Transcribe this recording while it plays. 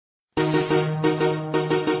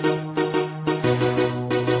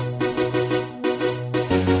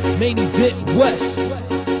Main Event West.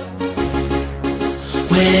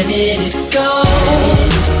 Where did it go?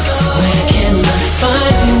 Where can I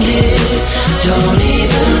find it? Don't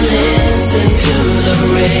even listen to the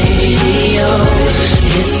radio.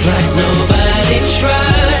 It's like nobody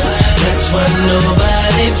tries. That's why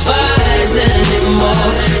nobody buys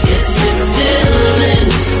anymore. Is it still in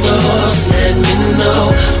stores? Let me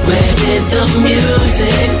know. Where did the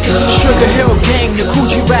music go? Sugar Hill Gang, the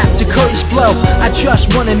Coogee rap, the curtains blow. I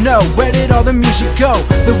just wanna know, where did all the music go?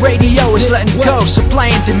 The radio is letting go, supply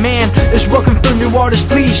and demand is working for new artists.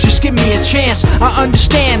 Please just give me a chance. I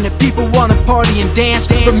understand that people wanna party and dance,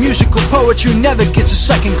 but musical poetry never gets a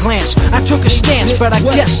second glance. I took a stance, but I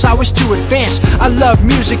guess I was too advanced. I love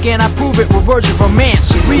music and I prove it with words of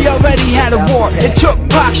romance. We already had a war, it took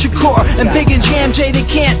Pac Shakur and Big and Jam J, they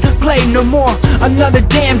can't play no more. Another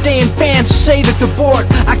damn day and fans say that they're bored.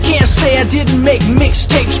 I can't say I didn't make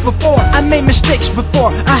mixtapes before. I made mistakes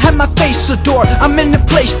before, I had my face adored. I'm in the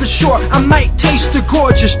place but sure, I might taste the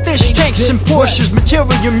gorgeous fish tanks and Porsches.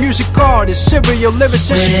 Material music artist, serial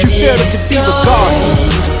lyricist, too feared to be regarded.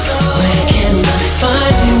 Where can I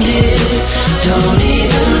find it? Don't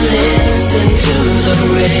even listen to the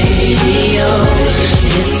radio.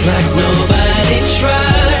 It's like nobody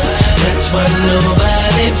tries. That's why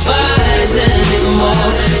nobody buys anymore.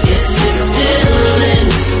 Is it still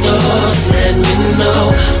in stores? Let me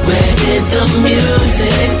know. Where did the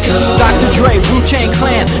music go? Dr. Dre, Wu-Tang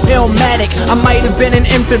Clan, Illmatic. I might have been an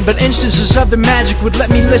infant, but instances of the magic would let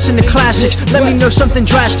me listen to classics. Let me know something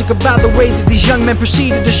drastic about the way that these young men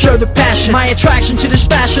proceeded to show their passion. My attraction to this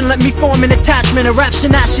fashion let me form an attachment. A rap's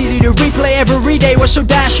tenacity to replay every day was so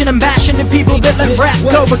dashing. I'm bashing the people that let rap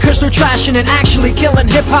go because they're trashing and actually killing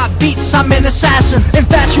hip-hop beats. I'm an assassin,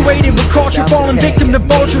 infatuated with culture, falling victim to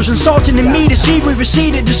vultures, insulting in me to see we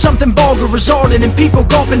receded to something vulgar, resulting in people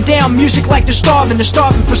gulping down music like they're starving. They're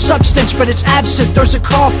starving for substance, but it's absent, there's a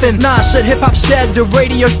coffin. Nah, I said hip-hop's dead, the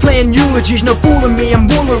radio's playing eulogies. No fooling me, I'm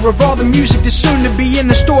ruler of all the music that's soon to be in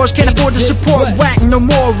the stores. Can't afford to support whack no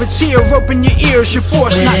more. It's here, open your ears, you're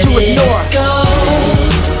forced not to ignore.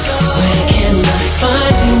 Where can I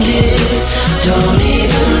find it? Don't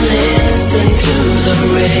even listen to the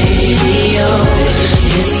radio.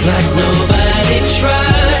 It's like nobody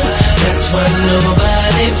tries. That's why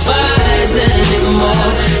nobody buys anymore.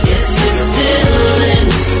 Is it still in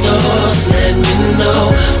stores? Let me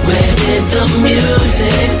know. Where did the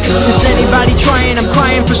music go? Is anybody trying? I'm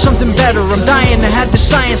crying for something better. I'm dying to have the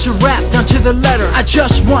science of rap down to the letter. I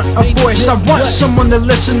just want a voice, I want someone to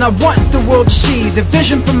listen. I want the world to see the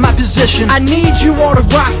vision from my position. I need you all to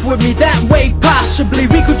rock with me, that way possibly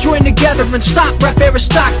we could join together and stop rap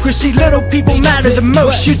aristocracy. Little people matter the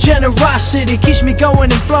most. Your generosity keeps me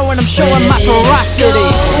going and flowing. I'm showing my ferocity.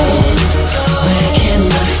 Where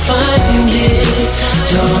can I find it?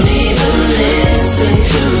 Don't even listen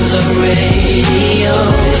to the radio.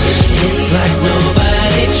 It's like no